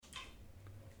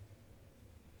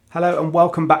Hello and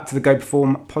welcome back to the Go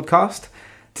Perform podcast.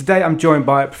 Today I'm joined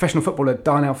by professional footballer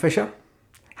Darnell Fisher.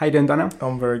 How you doing, Darnell?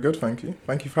 I'm very good, thank you.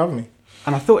 Thank you for having me.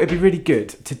 And I thought it'd be really good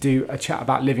to do a chat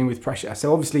about living with pressure.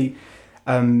 So obviously,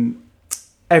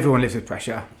 everyone lives with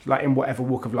pressure, like in whatever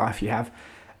walk of life you have.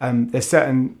 There's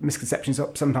certain misconceptions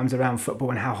sometimes around football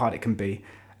and how hard it can be.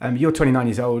 You're 29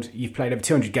 years old, you've played over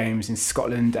 200 games in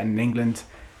Scotland and in England.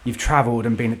 You've travelled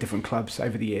and been at different clubs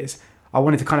over the years. I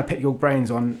wanted to kind of pick your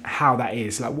brains on how that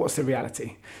is, like what's the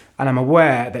reality? And I'm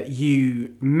aware that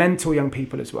you mentor young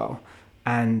people as well,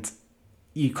 and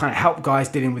you kind of help guys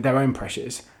dealing with their own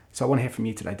pressures. So I want to hear from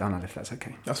you today, Darnell, if that's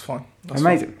okay. That's fine.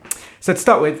 Amazing. So to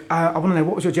start with, I want to know,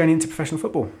 what was your journey into professional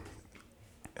football?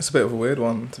 It's a bit of a weird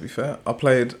one, to be fair. I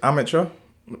played amateur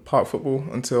park football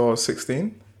until I was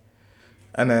 16.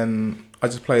 And then I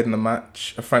just played in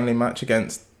a friendly match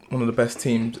against one of the best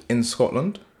teams in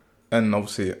Scotland. And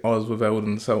obviously I was with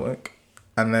Eldon Celtic,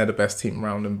 and they're the best team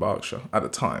around in Berkshire at the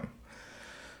time.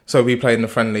 So we played in a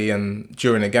friendly, and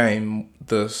during the game,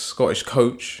 the Scottish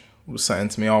coach was saying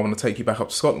to me, I want to take you back up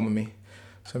to Scotland with me.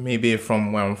 So me being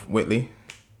from where I'm from, Whitley,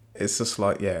 it's just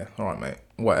like, yeah, all right, mate,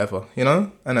 whatever, you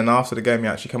know? And then after the game, he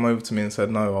actually came over to me and said,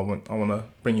 no, I want to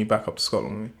bring you back up to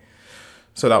Scotland with me.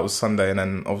 So that was Sunday, and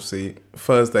then obviously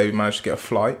Thursday we managed to get a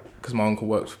flight because my uncle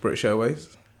worked for British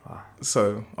Airways. Wow.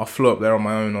 So I flew up there on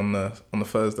my own on the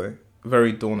Thursday.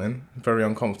 Very daunting, very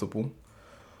uncomfortable.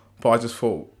 But I just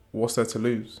thought, what's there to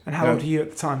lose? And how old were you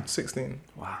at the time? 16.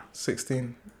 Wow.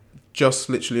 16. Just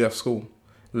literally left school.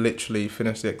 Literally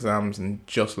finished the exams and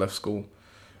just left school.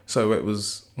 So it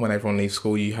was when everyone leaves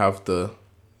school, you have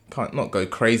can't not go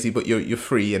crazy, but you're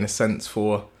free in a sense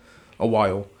for a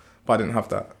while. But I didn't have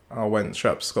that. I went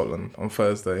straight up to Scotland on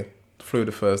Thursday, flew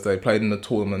to Thursday, played in the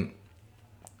tournament.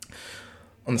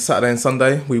 On Saturday and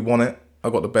Sunday, we won it.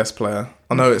 I got the best player.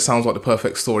 I know it sounds like the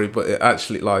perfect story, but it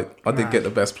actually, I did get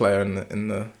the best player in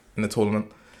the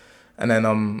tournament. And then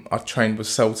I trained with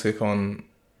Celtic on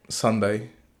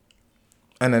Sunday,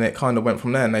 and then it kind of went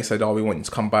from there. And they said, "Oh, we want you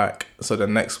to come back." So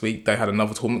then next week they had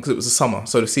another tournament because it was the summer.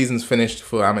 So the season's finished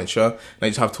for amateur. And they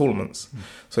just have tournaments.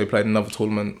 So we played another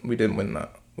tournament. We didn't win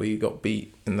that. We got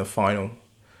beat in the final.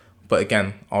 But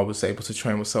again, I was able to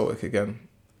train with Celtic again.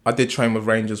 I did train with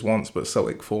Rangers once, but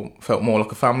Celtic felt more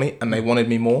like a family, and they wanted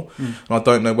me more. And I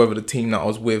don't know whether the team that I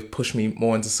was with pushed me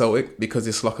more into Celtic because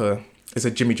it's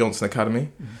a Jimmy Johnson academy.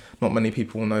 Not many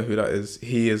people will know who that is.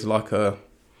 He was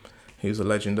a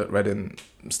legend at Reading.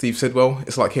 Steve Sidwell.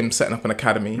 It's like him setting up an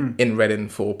academy in Reading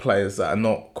for players that are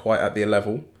not quite at their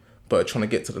level, but are trying to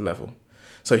get to the level.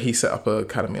 So he set up an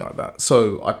academy like that.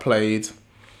 So I played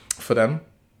for them.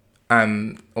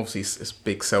 And obviously it's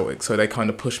big Celtic, so they kind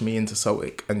of pushed me into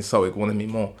Celtic, and Celtic wanted me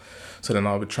more. So then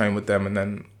I would train with them, and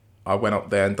then I went up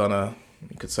there and done a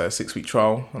 6-week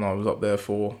trial, and I was up there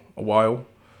for a while.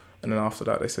 And then after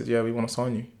that, they said, yeah, we want to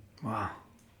sign you. Wow.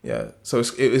 Yeah, so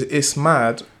it's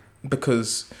mad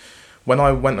because when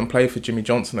I went and played for Jimmy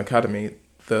Johnson Academy,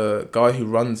 the guy who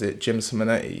runs it, Jim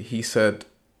Simonetti, he said,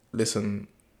 listen,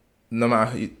 no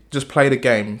matter who, just play the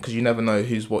game because you never know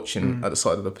who's watching at the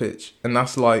side of the pitch. And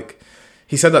that's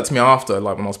he said that to me after,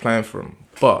 when I was playing for him.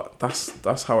 But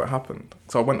that's how it happened.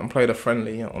 So I went and played a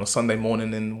friendly on a Sunday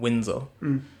morning in Windsor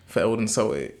for Eldon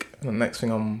Celtic, and the next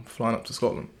thing I'm flying up to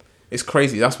Scotland. It's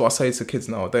crazy. That's what I say to kids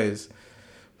nowadays.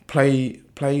 Play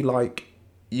like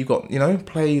you got,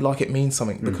 play like it means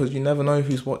something because you never know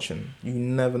who's watching. You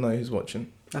never know who's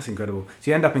watching. That's incredible.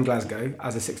 So you end up in Glasgow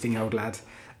as a 16-year-old lad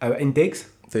in Diggs.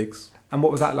 And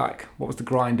what was that like? What was the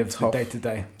grind of the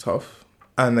day-to-day? Tough.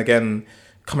 And again,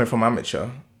 coming from amateur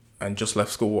and just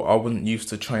left school, I wasn't used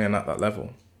to training at that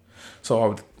level. So I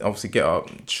would obviously get up,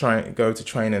 go to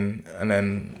training, and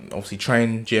then obviously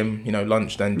train, gym,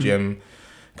 lunch, then gym,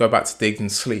 go back to Diggs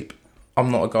and sleep. I'm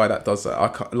not a guy that does that.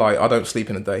 I don't sleep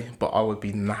in a day, but I would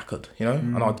be knackered,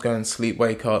 and I'd go and sleep,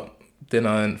 wake up,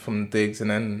 dinner from Diggs,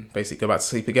 and then basically go back to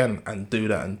sleep again and do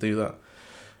that.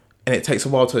 And it takes a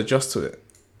while to adjust to it.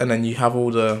 And then you have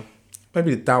all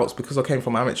maybe the doubts because I came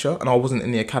from amateur and I wasn't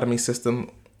in the academy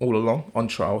system all along, on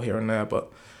trial here and there,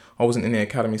 but I wasn't in the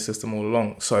academy system all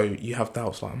along. So you have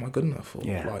doubts like, am I good enough?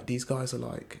 Or these guys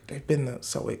are they've been at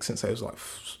Celtic since they was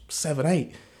 7,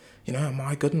 8. Am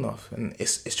I good enough? And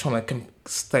it's trying to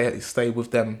stay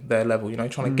with them, their level,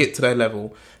 trying to get to their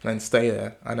level and then stay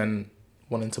there and then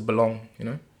wanting to belong,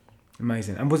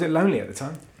 Amazing. And was it lonely at the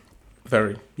time?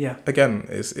 Very. Yeah. Again,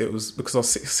 it was because I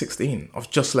was 16. I've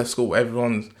just left school.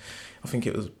 I think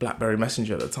it was BlackBerry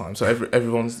Messenger at the time. So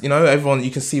everyone's, everyone,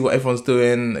 you can see what everyone's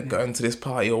doing, going to this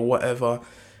party or whatever,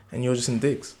 and you're just in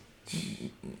Diggs.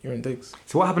 You're in Diggs.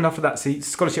 So what happened after that? See,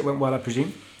 scholarship went well, I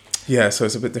presume? Yeah, so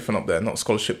it's a bit different up there, not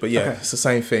scholarship, but yeah, Okay. it's the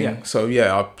same thing. Yeah. So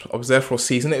yeah, I was there for a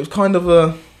season. It was kind of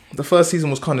the first season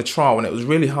was kind of trial, and it was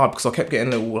really hard because I kept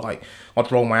getting little, like,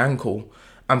 I'd roll my ankle,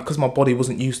 and because my body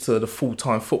wasn't used to the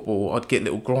full-time football, I'd get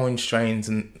little groin strains,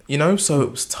 and, you know, so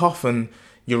it was tough, and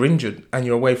you're injured, and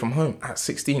you're away from home at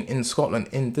 16 in Scotland,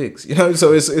 in digs, you know,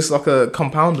 so it's like a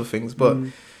compound of things, but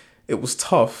it was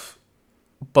tough,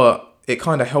 but it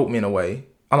kind of helped me in a way,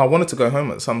 and I wanted to go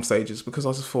home at some stages because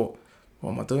I just thought,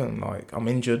 what am I doing? Like, I'm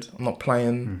injured, I'm not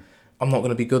playing, I'm not going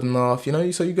to be good enough, you know?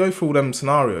 So you go through all them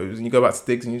scenarios and you go back to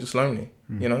digs and you're just lonely,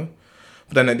 you know?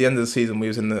 But then at the end of the season, we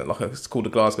was in it's called the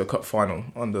Glasgow Cup final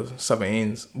under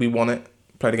 17s. We won it,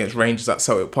 played against Rangers at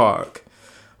Celtic Park,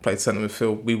 played centre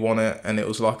midfield, we won it, and it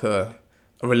was like a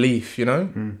relief, you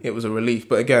know? It was a relief.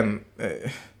 But again,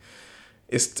 it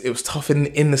was tough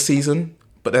in the season,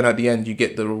 but then at the end you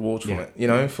get the rewards from it, you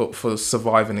know, for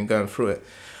surviving and going through it.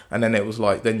 And then it was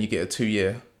like, then you get a two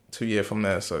year from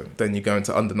there. So then you go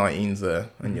into under 19s there,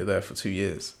 and you're there for 2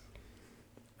 years.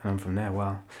 And from there,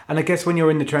 wow. And I guess when you're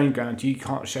in the training ground, you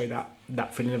can't show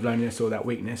that feeling of loneliness or that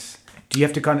weakness. Do you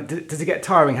have to does it get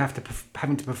tiring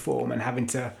having to perform and having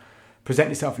to present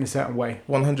yourself in a certain way?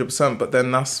 100%. But then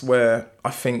that's where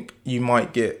I think you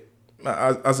might get,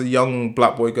 as a young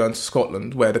black boy going to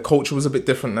Scotland, where the culture was a bit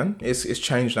different then. It's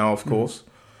changed now, of course.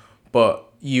 But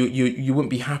you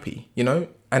wouldn't be happy, you know?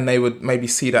 And they would maybe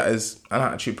see that as an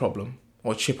attitude problem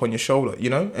or a chip on your shoulder, you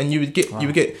know? And you would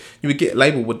get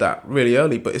labelled with that really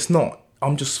early, but it's not.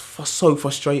 I'm just so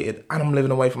frustrated, and I'm living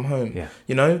away from home,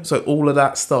 you know? So all of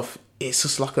that stuff, it's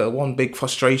just like one big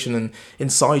frustration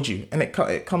inside you, and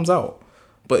it comes out.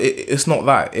 But it's not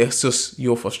that. It's just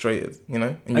you're frustrated, you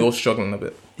know? And you're struggling a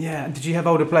bit. Yeah. Did you have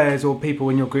older players or people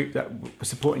in your group that were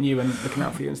supporting you and looking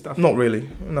out for you and stuff? Not really,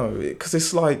 no. Because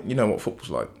it's like, you know what football's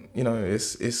like. You know,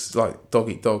 it's like dog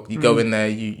eat dog. You go in there,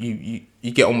 you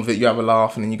get on with it, you have a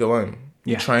laugh, and then you go home.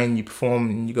 You train, you perform,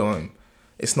 and you go home.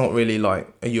 It's not really like,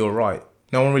 are you alright?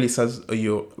 No one really says, are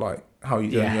you, like, how are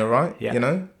you doing? You're alright? You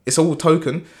know? It's all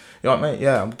token. You're like, mate,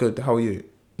 yeah, I'm good. How are you?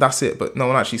 That's it. But no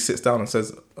one actually sits down and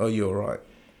says, are you alright?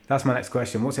 That's my next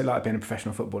question. What's it like being a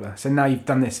professional footballer? So now you've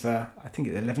done this for, I think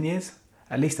it's 11 years?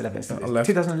 At least 11. It's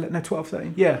 2011, no, 12,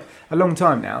 13. Yeah, a long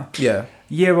time now. Yeah.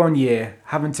 Year on year,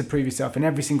 having to prove yourself in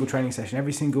every single training session,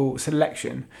 every single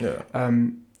selection,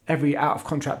 every out of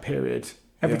contract period,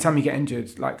 every time you get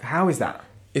injured. Like, how is that?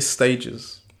 It's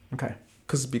stages. Okay.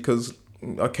 Because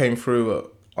I came through,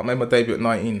 I made my debut at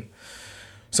 19.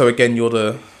 So again, you're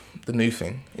the new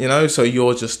thing, you know? So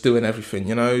you're just doing everything,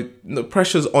 you know? The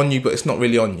pressure's on you, but it's not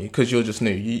really on you because you're just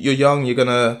new. You're young, you're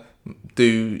gonna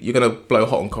blow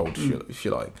hot and cold if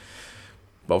you like.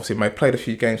 But obviously I played a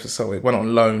few games for Celtic, went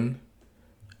on loan,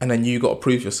 and then you got to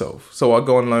prove yourself. So I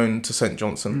go on loan to St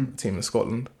Johnson, team in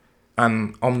Scotland,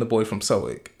 and I'm the boy from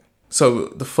Celtic. So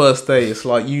the first day, it's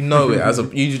like, you know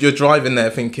it, you're driving there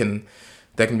thinking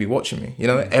they're going to be watching me, you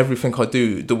know? Everything I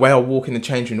do, the way I walk in the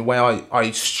change room, the way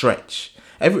I stretch,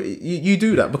 you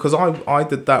do that, because I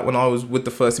did that when I was with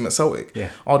the first team at Celtic.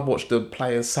 I'd watch the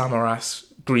players, Samaras,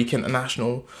 Greek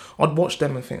international, I'd watch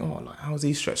them and think, oh, like, how's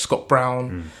he stretched? Scott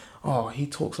Brown, oh, he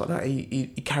talks like that, he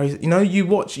carries, you know, you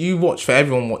watch, for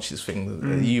everyone watches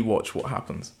things, you watch what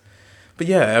happens. But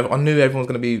yeah, I knew everyone was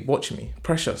going to be watching me.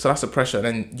 Pressure, so that's the pressure. And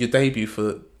then your debut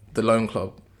for the loan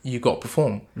club, you got to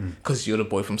perform because you're the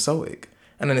boy from Celtic.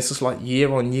 And then it's just like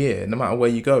year on year, no matter where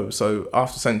you go. So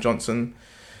after St Johnson,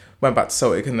 went back to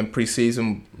Celtic, and then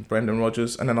pre-season, Brendan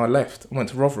Rodgers, and then I left. I went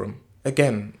to Rotherham.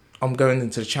 Again, I'm going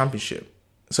into the Championship.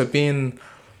 So I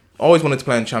always wanted to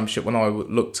play in Championship when I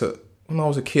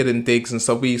was a kid in digs and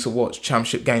stuff. We used to watch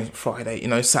Championship games on Friday, you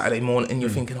know, Saturday morning, and you're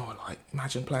thinking, oh, like,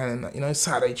 imagine playing in that, you know,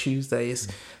 Saturday, Tuesday, it's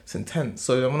intense.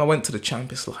 So when I went to the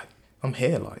Champ, it's like, I'm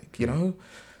here, like, you know.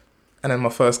 And then my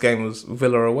first game was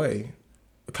Villa away.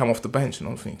 I come off the bench and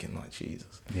I'm thinking, like,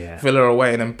 Jesus. Yeah. Villa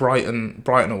away, and then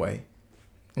Brighton away.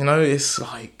 You know, it's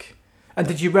like... And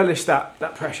did you relish that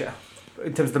pressure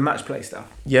in terms of the match play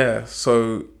stuff? Yeah,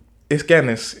 so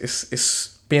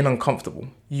it's being uncomfortable.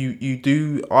 You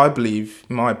do, I believe,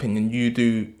 in my opinion, you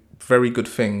do very good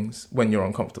things when you're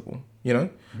uncomfortable, you know?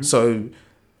 So,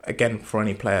 again, for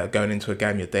any player going into a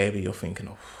game, your debut, you're thinking,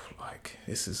 oh, like,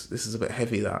 this is a bit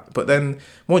heavy, that. But then,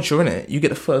 once you're in it, you get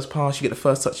the first pass, you get the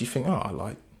first touch, you think,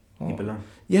 you belong.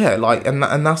 Yeah, like, and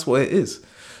that's what it is.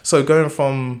 So going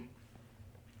from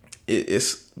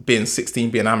it's being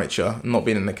 16, being amateur, not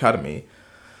being in the academy,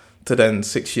 to then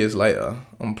 6 years later,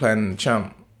 I'm playing the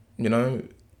Champ, you know,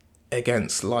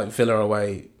 against like Villa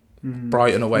away,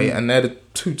 Brighton away, and they're the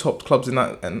two top clubs in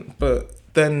that. But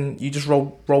then you just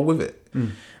roll with it,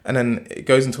 and then it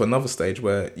goes into another stage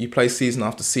where you play season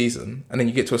after season, and then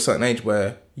you get to a certain age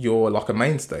where you're like a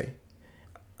mainstay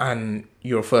and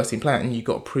you're a first team player and you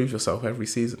got to prove yourself every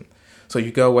season. So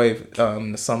you go away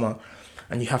the summer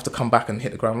and you have to come back and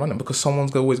hit the ground running because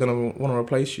someone's always going to want to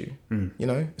replace you. You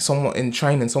know, someone in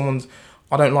training,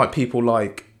 I don't like people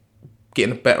like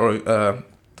getting better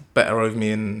over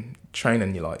me in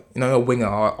training. You like, you know, a winger,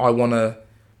 I want to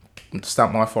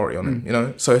stamp my authority on him, you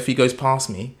know. So if he goes past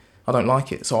me, I don't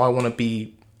like it. So I want to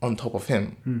be on top of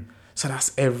him. So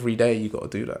that's every day you got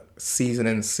to do that. Season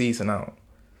in, season out.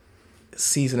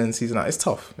 Season in, season out. It's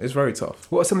tough. It's very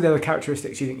tough. What are some of the other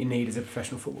characteristics you think you need as a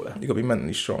professional footballer? You got to be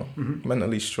mentally strong,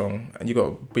 and you got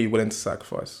to be willing to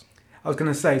sacrifice. I was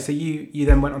going to say, so you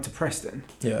then went on to Preston.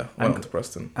 Yeah, I went on to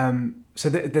Preston. So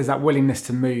there's that willingness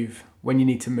to move when you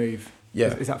need to move.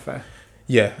 Yeah. Is that fair?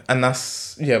 Yeah, and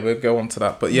we'll go on to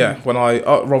that. But yeah, when at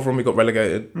Rotherham we got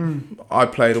relegated, I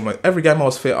played almost every game I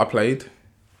was fit, I played.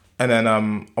 And then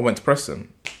I went to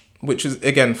Preston, which is,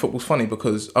 again, football's funny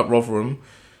because at Rotherham,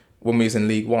 when we was in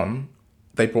League One,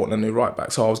 they brought in a new right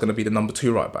back. So I was going to be the number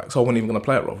 2 right back. So I wasn't even going to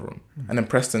play at Rotherham. And then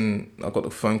Preston, I got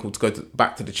the phone call to go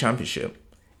back to the Championship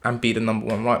and be the number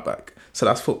 1 right back. So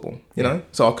that's football, you know?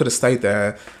 So I could have stayed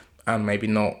there and maybe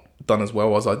not done as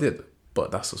well as I did. But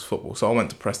that's just football. So I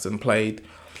went to Preston, played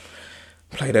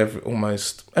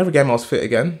almost every game I was fit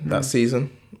again that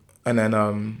season. And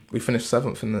then we finished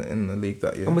 7th in the league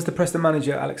that year. And was the Preston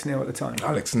manager Alex Neil at the time?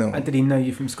 Alex Neil. And did he know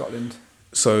you from Scotland?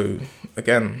 So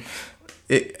again,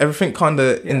 everything kind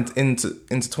of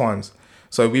intertwines.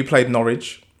 So we played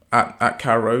Norwich at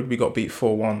Carrow Road. We got beat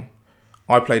 4-1.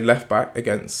 I played left back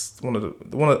against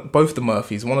both the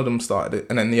Murphys. One of them started it,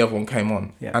 and then the other one came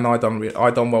on. Yeah. And I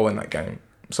done well in that game.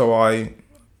 So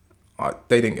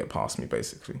they didn't get past me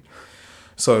basically.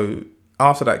 So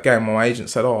after that game, my agent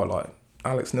said, "Oh, like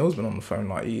Alex Neil's been on the phone.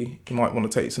 Like he might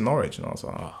want to take you to Norwich." And I was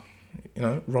like, you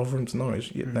know, Rotherham to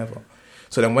Norwich, never.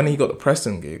 So then when he got the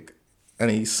Preston gig,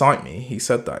 and he signed me, he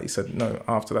said that. He said, "No,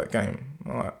 after that game,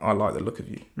 I like the look of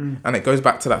you." And it goes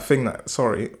back to that thing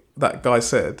that guy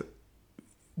said,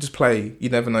 "Just play. You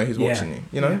never know who's watching you."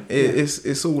 You know,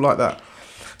 it's all like that.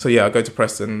 So yeah, I go to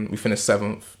Preston. We finished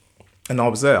 7th. And I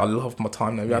was there. I loved my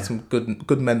time there. We had some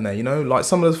good men there, you know. Like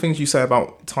some of the things you say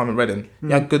about time at Reading, you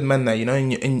had good men there, you know.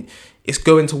 And it's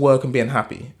going to work and being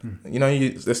happy, you know.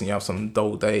 You have some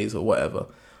dull days or whatever,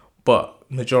 but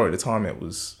majority of the time it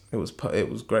was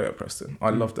great at Preston. I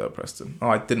loved it at Preston.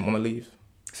 I didn't want to leave.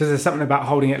 So there's something about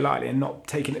holding it lightly and not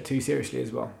taking it too seriously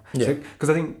as well. Yeah. Because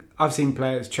I think I've seen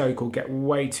players choke or get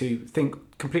way too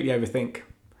completely overthink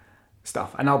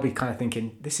stuff, and I'll be kind of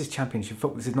thinking, this is Championship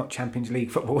football, this is not Champions League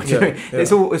football.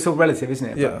 It's all relative, isn't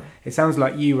it? Yeah. But it sounds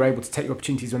like you were able to take your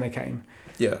opportunities when they came.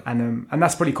 Yeah. And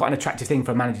that's probably quite an attractive thing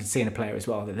for a manager to see in a player as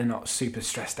well, that they're not super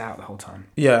stressed out the whole time.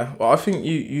 Yeah. Well, I think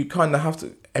you kind of have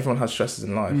to. Everyone has stresses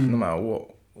in life, no matter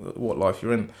what life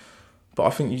you're in. But I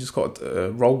think you just got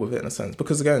to roll with it in a sense,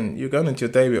 because again, you're going into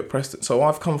your debut at Preston. So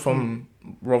I've come from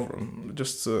Rotherham.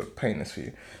 Just to paint this for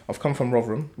you, I've come from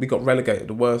Rotherham. We got relegated,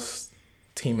 the worst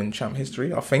team in champ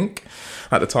history, I think,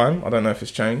 at the time. I don't know if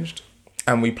it's changed.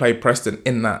 And we played Preston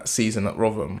in that season at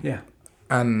Rotherham. Yeah.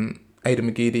 And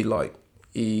Aidan McGeady, like,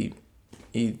 he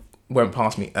went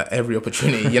past me at every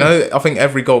opportunity. You know, I think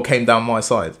every goal came down my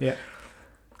side. Yeah.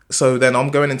 So then I'm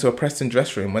going into a Preston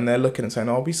dressing room when they're looking and saying,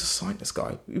 "Oh, we just signed this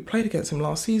guy. We played against him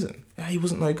last season. Yeah, he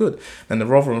wasn't no good." Then the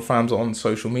Rotherham fans are on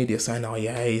social media saying, "Oh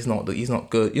yeah, he's not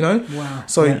good." You know. Wow.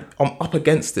 So I'm up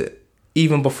against it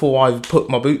even before I've put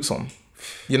my boots on.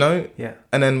 You know. Yeah.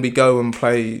 And then we go and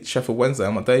play Sheffield Wednesday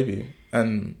on my debut,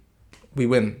 and we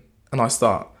win, and I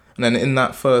start. And then in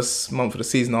that first month of the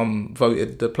season, I'm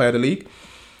voted the player of the league.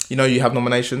 You know, you have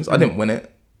nominations. I didn't win it.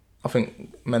 I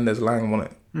think Mendes Lang won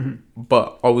it. Mm-hmm.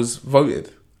 But I was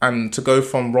voted. And to go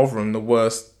from Rotherham, the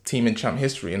worst team in champ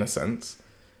history in a sense,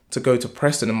 to go to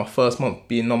Preston in my first month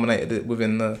being nominated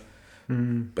within the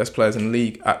best players in the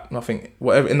league at, I think,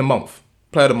 whatever, in the month.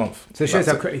 Player of the month. So it shows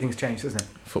how quickly things change, doesn't it?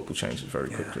 Football changes very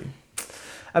quickly.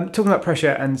 Talking about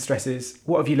pressure and stresses,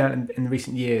 what have you learned in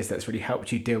recent years that's really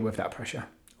helped you deal with that pressure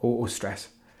or stress?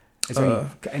 Is there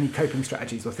any coping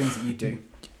strategies or things that you do?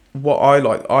 What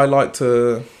I like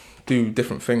to do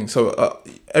different things. So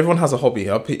everyone has a hobby.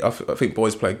 I think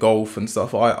boys play golf and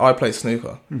stuff. I play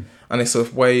snooker, and it's a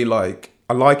way, like,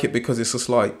 I like it because it's just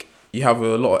like you have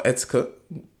a lot of etiquette,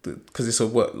 because it's a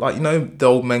work, like, you know, the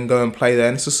old men go and play there,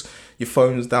 and it's just your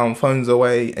phone's down, phone's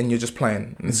away, and you're just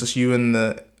playing, and it's just you and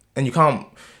you can't,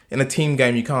 in a team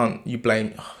game, you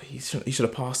blame, "Oh, he should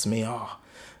have passed to me, I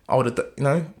would have," you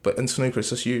know. But in snooker, it's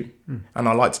just you, and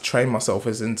I like to train myself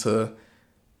as into,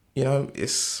 you know,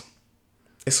 it's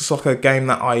just like a game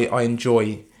that I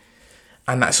enjoy,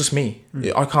 and that's just me.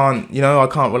 I can't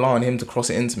rely on him to cross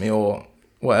it into me, or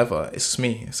whatever, it's just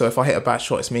me. So if I hit a bad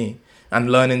shot, it's me. And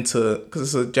learning to, because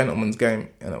it's a gentleman's game,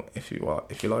 you know, if you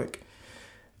like,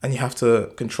 and you have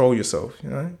to control yourself, you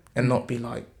know, and not be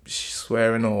like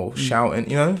swearing or shouting,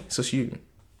 you know, it's just you.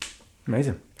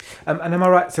 Amazing. And am I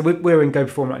right? So we're in Go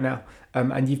Perform right now,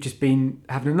 and you've just been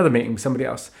having another meeting with somebody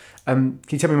else. Can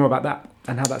you tell me more about that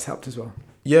and how that's helped as well?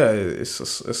 Yeah, it's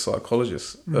a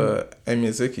psychologist, Amy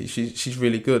Aziki. She's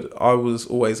really good. I was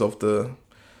always of the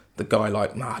guy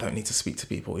like, nah, I don't need to speak to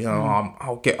people. You know,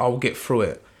 I'll get through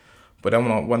it. But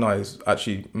then when I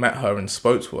actually met her and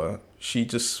spoke to her, she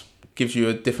just gives you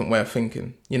a different way of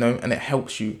thinking, you know, and it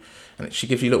helps you, and she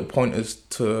gives you little pointers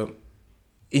to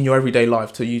in your everyday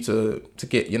life to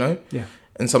get, you know. Yeah.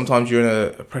 And sometimes you're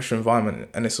in a pressure environment,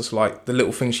 and it's just like the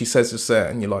little things she says just there,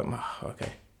 and you're like,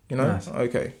 okay, you know, nice.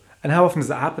 Okay. And how often does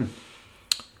that happen?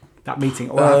 That meeting,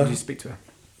 or how often do you speak to her?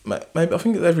 Maybe I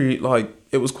think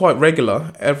it was quite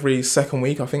regular every second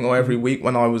week, I think, or every week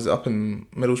when I was up in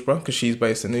Middlesbrough, because she's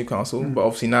based in Newcastle. But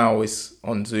obviously now it's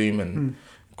on Zoom and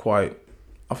I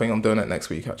think I'm doing it next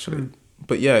week actually.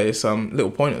 But yeah, it's little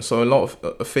pointers. So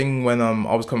a thing when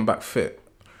I was coming back fit,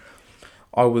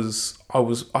 I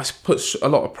put a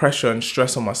lot of pressure and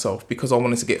stress on myself because I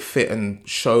wanted to get fit and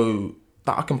show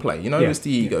that I can play. You know, it's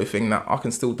the ego thing that I can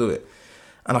still do it,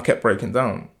 and I kept breaking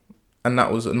down. And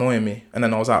that was annoying me. And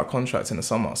then I was out of contract in the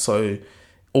summer. So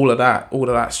all of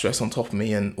that stress on top of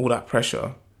me and all that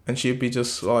pressure. And she'd be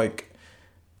just like,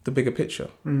 the bigger picture.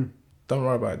 Don't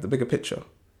worry about it. The bigger picture.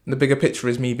 And the bigger picture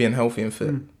is me being healthy and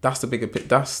fit. That's the bigger picture.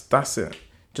 That's it.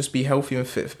 Just be healthy and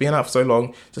fit. For being out for so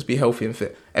long, just be healthy and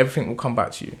fit. Everything will come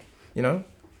back to you, you know?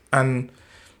 And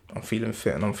I'm feeling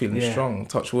fit and I'm feeling strong.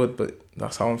 Touch wood, but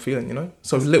that's how I'm feeling, you know?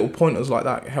 So little pointers like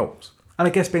that helps. And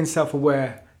I guess being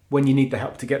self-aware when you need the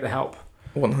help to get the help.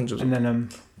 100%. And then,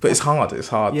 but it's hard.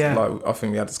 Yeah. Like I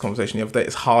think we had this conversation the other day.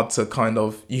 It's hard to kind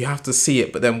of, you have to see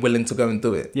it, but then willing to go and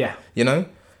do it. Yeah. You know,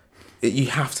 you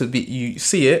have to be. You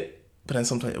see it, but then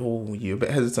sometimes, you're a bit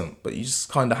hesitant. But you just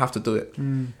kind of have to do it.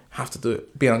 Have to do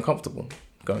it. Be uncomfortable,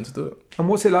 going to do it. And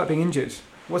what's it like being injured?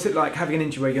 What's it like having an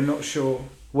injury where you're not sure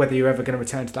whether you're ever going to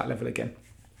return to that level again?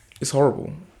 It's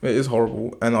horrible. It is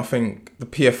horrible, and I think the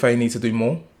PFA need to do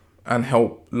more and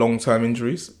help long-term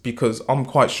injuries, because I'm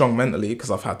quite strong mentally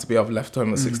because I've left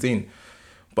home at 16.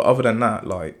 But other than that,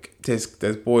 like there's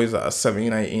boys that are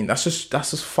 17, 18, that's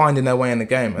just finding their way in the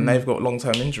game, and they've got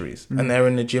long-term injuries and they're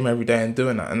in the gym every day and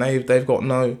doing that, and they've got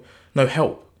no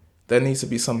help. There needs to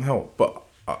be some help, but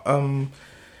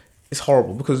it's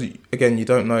horrible because again, you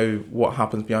don't know what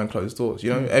happens behind closed doors.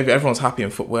 You know, everyone's happy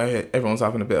in footwear, everyone's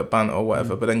having a bit of banter or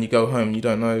whatever, but then you go home, you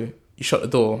don't know, you shut the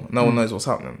door, no one knows what's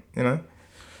happening, you know.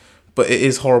 But it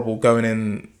is horrible going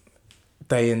in,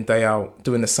 day out,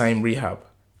 doing the same rehab.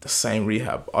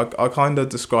 I kind of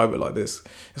describe it like this.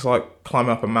 It's like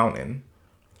climbing up a mountain.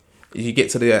 You get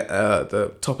to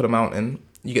the top of the mountain,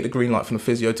 you get the green light from the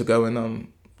physio to go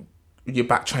and you're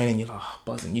back training, you're like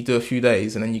buzzing. You do a few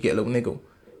days and then you get a little niggle.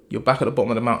 You're back at the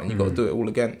bottom of the mountain, you've got to do it all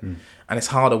again. And it's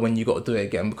harder when you got to do it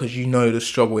again because you know the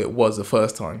struggle it was the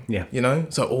first time. Yeah. You know?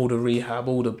 So all the rehab,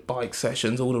 all the bike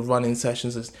sessions, all the running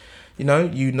sessions, you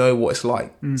know what it's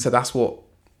like. So that's what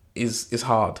is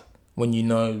hard when you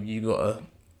know you got to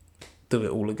do it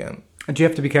all again. And do you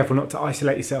have to be careful not to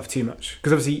isolate yourself too much?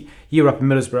 Because obviously you're up in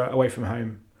Middlesbrough, away from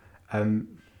home.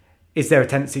 Is there a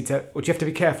tendency to, or do you have to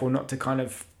be careful not to kind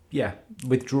of,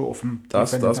 withdraw from...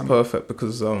 That's perfect,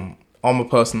 because I'm a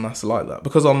person that's like that.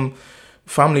 Because I'm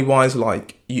family-wise,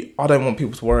 like, I don't want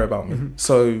people to worry about me.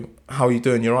 So, how are you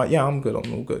doing? You're right? Yeah, I'm good.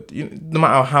 I'm all good. No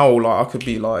matter how, like, I could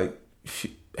be like...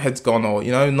 head's gone, or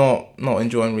not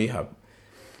enjoying rehab,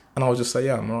 and I'll just say,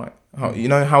 yeah, I'm alright. How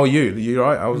are you? Are you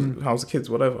alright? How's the kids?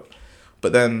 Whatever.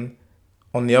 But then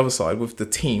on the other side with the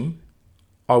team,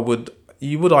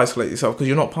 you would isolate yourself because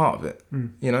you're not part of it.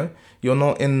 You're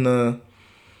not in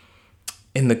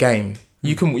the game.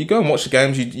 You go and watch the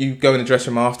games. You go in the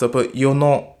dressing room after, but you're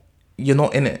not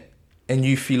in it, and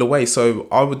you feel away. So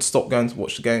I would stop going to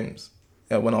watch the games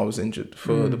when I was injured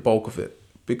for the bulk of it,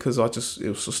 because it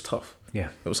was just tough. Yeah,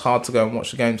 it was hard to go and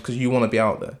watch the games because you want to be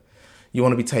out there, you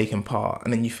want to be taking part,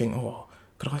 and then you think,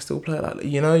 could I still play that?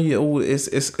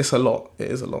 It's a lot. It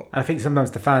is a lot. I think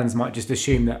sometimes the fans might just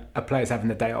assume that a player's having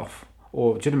the day off,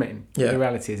 or do you know what I mean? Yeah. The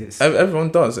reality is,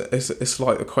 everyone does. It's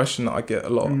like a question that I get a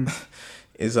lot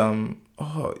is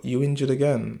you injured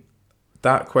again?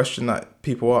 That question that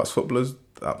people ask footballers,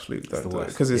 absolutely don't do it,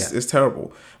 because it's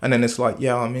terrible. And then it's like,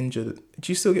 yeah, I'm injured.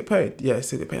 Do you still get paid? Yeah, I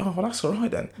still get paid. Oh, well, that's all right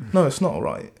then. No, it's not all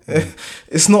right.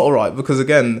 It's not all right, because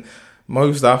again,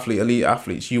 most elite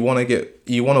athletes, you want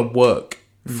to work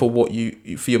for what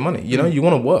for your money. You know, you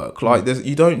want to work. Like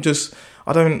you don't just.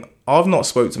 I I've not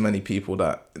spoke to many people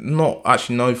that not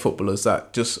actually know footballers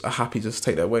that just are happy to just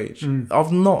take their wage.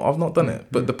 I've not done it,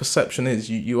 but the perception is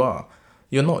you're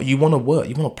not. You want to work,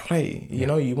 you want to play. You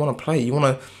know, you want to play, you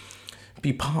want to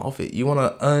be part of it. You want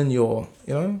to earn your,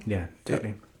 you know. Yeah,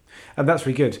 totally. And that's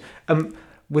really good.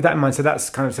 With that in mind, so that's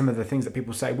kind of some of the things that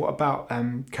people say. What about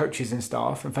coaches and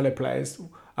staff and fellow players?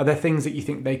 Are there things that you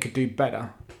think they could do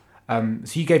better?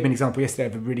 So you gave me an example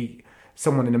yesterday of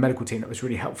someone in a medical team that was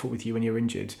really helpful with you when you were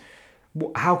injured.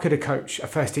 How could a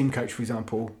first team coach, for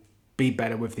example, be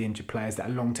better with the injured players that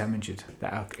are long-term injured,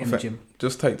 that are in the gym?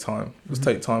 Just take time. Just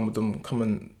take time with them.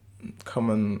 Come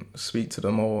and speak to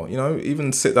them, or, you know,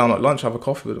 even sit down at lunch, have a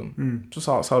coffee with them. Just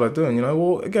ask how they're doing, you know.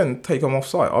 Or again, take them off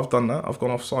site. I've done that. I've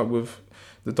gone off site with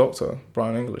the doctor,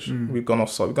 Brian English. We've gone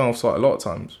off site. We've gone off site a lot of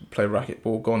times. Play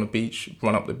racquetball, go on the beach,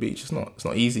 run up the beach. It's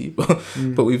not easy,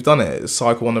 but we've done it.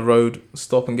 Cycle on the road,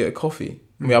 stop and get a coffee.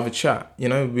 We have a chat, you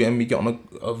know, and we get on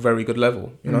a very good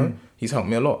level, you know. He's helped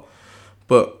me a lot.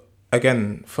 But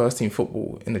again, first team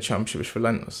football in the Championship is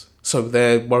relentless. So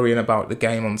they're worrying about the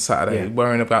game on Saturday,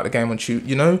 worrying about the game on Tuesday,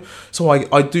 you know. So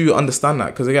I do understand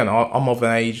that, because again, I'm of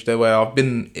an age there where I've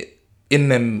been in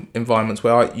them environments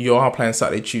where you are playing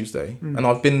Saturday, Tuesday, and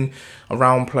I've been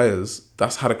around players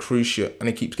that's had a cruise ship and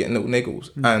he keeps getting little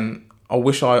niggles, and I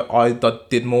wish I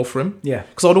did more for him. Yeah.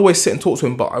 Because I'd always sit and talk to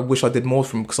him, but I wish I did more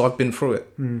for him because I've been through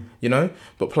it, you know.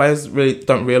 But players really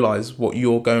don't realise what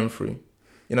you're going through.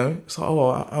 You know, it's like,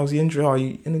 oh, how's the injury? Are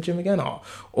you in the gym again? Oh.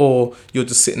 Or you're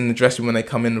just sitting in the dressing room when they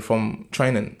come in from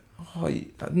training. Oh,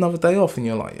 another day off, and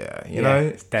you're like, you know,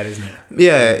 it's dead, isn't it?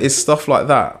 Yeah, it's stuff like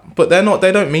that. But they're not.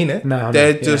 They don't mean it. No,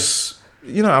 they're just,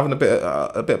 you know, having a bit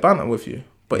of banter with you.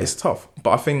 But it's tough. But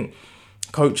I think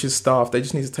coaches, staff, they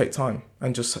just need to take time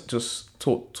and just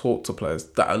talk to players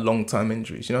that are long term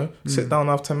injuries. You know, sit down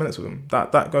and have 10 minutes with them.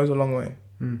 That goes a long way.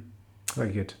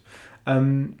 Very good.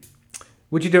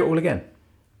 Would you do it all again?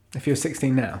 If you're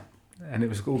 16 now and it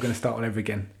was all going to start all over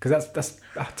again? Because that's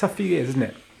a tough few years, isn't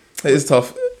it? It is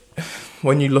tough.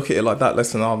 When you look at it like that,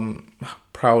 listen, I'm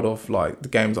proud of like the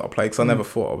games that I played, because I never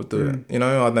thought I would do it. You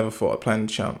know, I never thought I'd play in the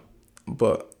champ.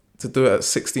 But to do it at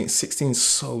 16 is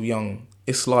so young.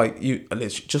 It's like you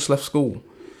just left school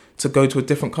to go to a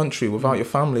different country without your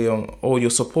family or your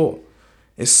support.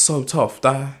 It's so tough.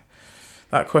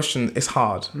 That question is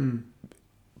hard.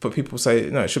 But people say,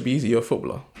 no, it should be easy, you're a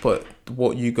footballer. But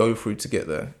what you go through to get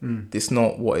there, it's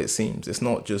not what it seems. It's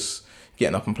not just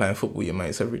getting up and playing football with your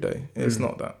mates every day. It's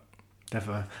not that.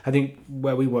 Definitely. I think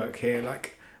where we work here,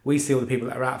 like, we see all the people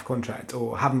that are out of contract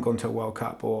or haven't gone to a World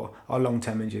Cup or are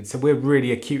long-term injured. So we're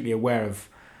really acutely aware of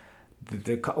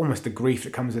almost the grief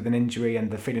that comes with an injury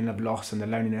and the feeling of loss and the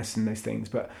loneliness and those things.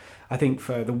 But I think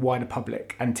for the wider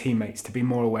public and teammates to be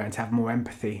more aware and to have more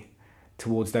empathy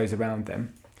towards those around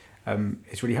them,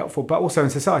 it's really helpful, but also in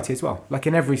society as well. Like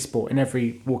in every sport, in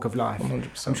every walk of life,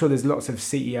 100%. I'm sure there's lots of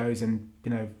CEOs and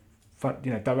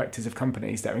directors of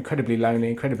companies that are incredibly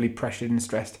lonely, incredibly pressured and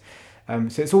stressed.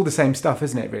 So it's all the same stuff,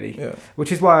 isn't it? Really,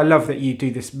 Which is why I love that you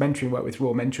do this mentoring work with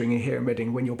Raw Mentoring here in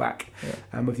Reading when you're back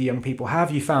with the young people. How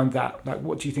have you found that? Like,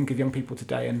 what do you think of young people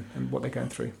today and what they're going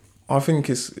through? I think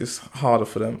it's harder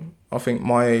for them. I think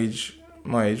my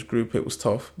age group, it was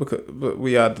tough but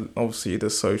we had obviously the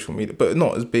social media, but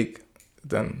not as big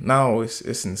then. Now it's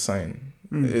insane.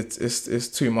 It's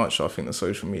too much. I think the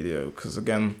social media, because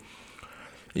again,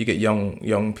 you get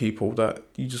young people that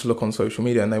you just look on social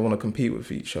media and they want to compete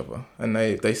with each other, and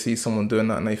they see someone doing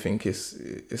that and they think it's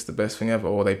the best thing ever,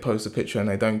 or they post a picture and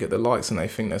they don't get the likes and they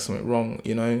think there's something wrong,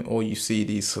 you know, or you see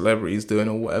these celebrities doing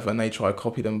or whatever and they try to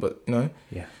copy them, but you know,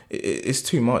 it's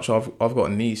too much. I've got a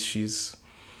niece, she's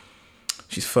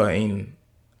 13,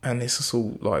 and it's just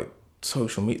all like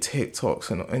social media,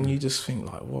 TikToks, and you just think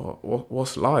like,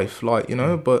 what's life like, you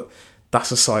know? But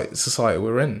that's a society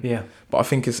we're in. Yeah. But I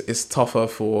think it's tougher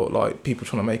for like people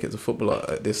trying to make it as a footballer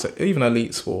at this, even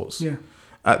elite sports. Yeah.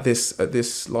 At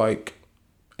this like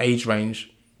age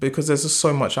range, because there's just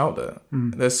so much out there.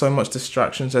 There's so much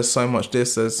distractions. There's so much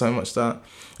this. There's so much that,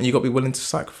 and you got to be willing to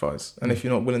sacrifice. And if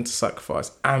you're not willing to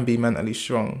sacrifice and be mentally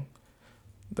strong,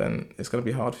 then it's going to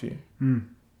be hard for you.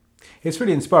 It's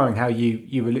really inspiring how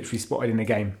you were literally spotted in a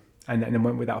game and then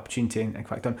went with that opportunity and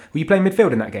cracked on. Were you playing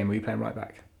midfield in that game, or were you playing right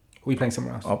back? Or were you playing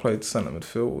somewhere else? I played centre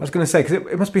midfield. I was going to say, because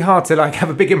it must be hard to like have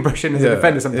a big impression as a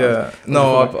defender sometimes. Yeah.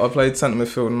 No, I played centre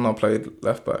midfield and I played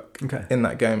left back in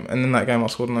that game. And in that game I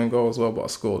scored an own goal as well, but I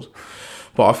scored.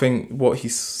 But I think what he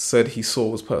said he saw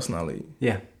was personality.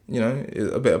 Yeah. You know,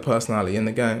 a bit of personality in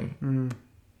the game.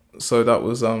 So that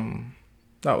was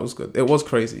good. It was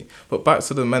crazy. But back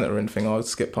to the mentoring thing, I would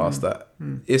skip past that.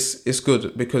 It's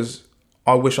good because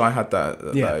I wish I had that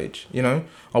at Yeah. that age, you know?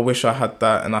 I wish I had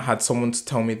that and I had someone to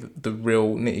tell me the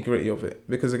real nitty-gritty of it.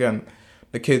 Because, again,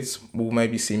 the kids will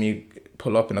maybe see me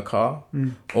pull up in a car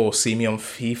or see me on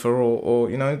FIFA or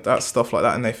you know, that stuff like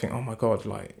that, and they think, oh, my God,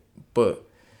 like... But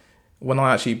when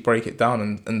I actually break it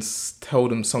down and tell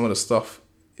them some of the stuff,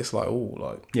 it's like, oh,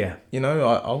 like... Yeah. You know,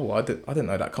 I didn't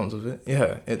know that comes with it.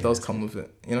 Yeah, it does come with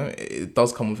it. You know, it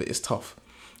does come with it. It's tough.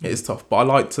 It is tough. But I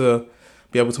like to...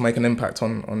 be able to make an impact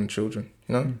on children,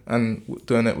 you know, and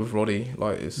doing it with Roddy,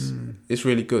 like it's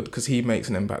really good because he makes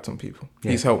an impact on people.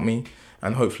 Yeah. He's helped me,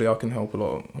 and hopefully I can help a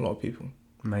lot of people.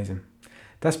 Amazing.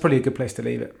 That's probably a good place to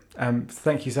leave it.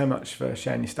 Thank you so much for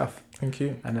sharing your stuff. Thank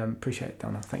you, and appreciate it,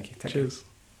 Darnell. Thank you. Cheers.